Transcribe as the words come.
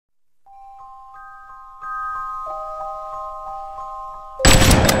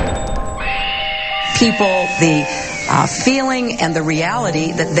people the feeling and the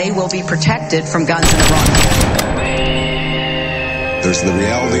reality that they will be protected from guns in the wrong hands. There's the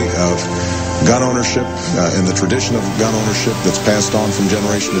reality of gun ownership and the tradition of gun ownership that's passed on from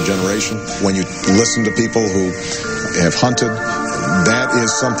generation to generation. When you listen to people who have hunted, that is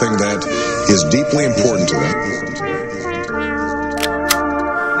something that is deeply important to them.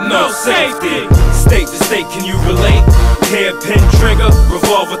 No safety. State to state, can you relate? Hairpin trigger,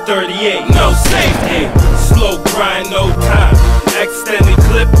 revolver 38. No safety. Slow grind, no time. Extended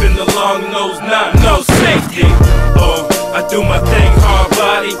clip in the long nose 9. No safety. I do my thing, hard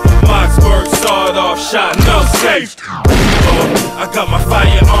body. Moxburg sawed-off shot. No safety. I got my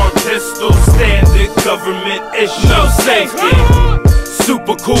firearm pistol, standard government issue. No safety.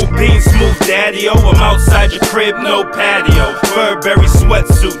 Super cool bean, smooth daddy-o. I'm outside your crib, no patio. Burberry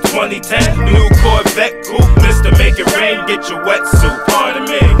sweatsuit, 2010 new Corvette coupe. Mr. Make It Rain, get your wetsuit. Pardon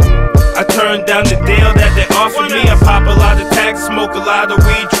me. I turned down the deal that they offered me. I pop a lot of tax, smoke a lot of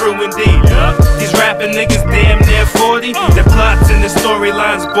weed, true indeed. These rapping niggas damn near 40. The plots and the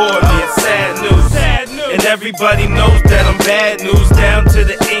storylines bore me. It's sad news. And everybody knows that I'm bad news, down to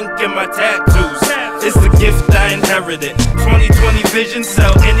the ink in my tattoos. It's the gift I inherited. 2020 vision,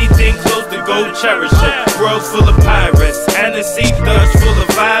 sell anything close to gold, cherish it. World full of pirates, Hennessy, Dutch full of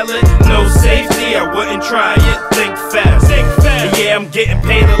violet. No safety, I wouldn't try it. Think fast. And yeah, I'm getting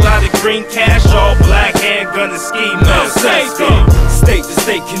paid a lot of green cash, all black handgun and ski. No safety. State to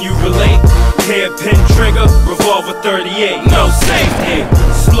state, can you relate? Hairpin trigger, revolver 38. No safety.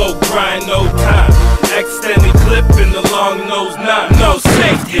 Slow grind, no time. Extended clip in the long nose 9. No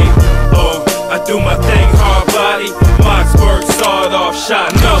safety. I do my thing, hard body. Moxburg sawed-off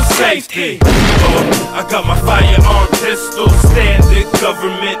shot. No safety. I got my firearm pistol, standard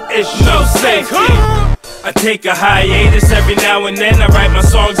government issue. No safety. I take a hiatus every now and then. I write my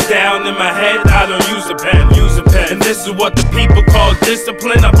songs down in my head. I don't use a pen. And this is what the people call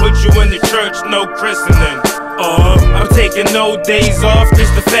discipline. I put you in the church, no christening. I'm taking no days off,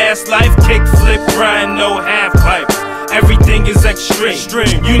 just the fast life. Kick, flip, grind, no half pipe. Everything is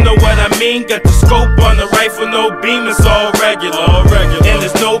extreme. You know what I mean? Got the scope on the rifle, no beam, it's all regular. And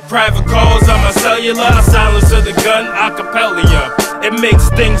there's no private calls on my cellular. Silence of the gun, acapella. It makes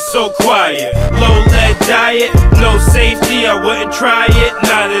things so quiet. Low lead diet, no safety, I wouldn't try it.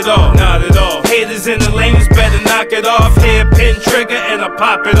 Not at all. Haters in the lanes better knock it off. Hairpin trigger and I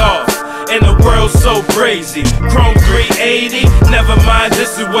pop it off. And the world's so crazy. Chrome 380, never mind,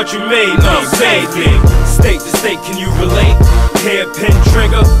 this is what you made. No safety. State to state, can you relate? Hairpin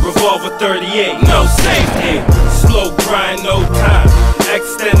trigger, revolver 38. No safety. Slow grind, no time.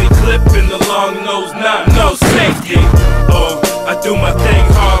 Extended clip in the long nose 9. No safety. I do my thing,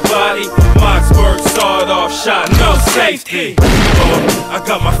 hard body. Moxburg sawed-off shot. No safety. I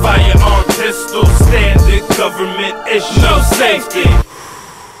got my firearm pistol, standard government issue. No safety.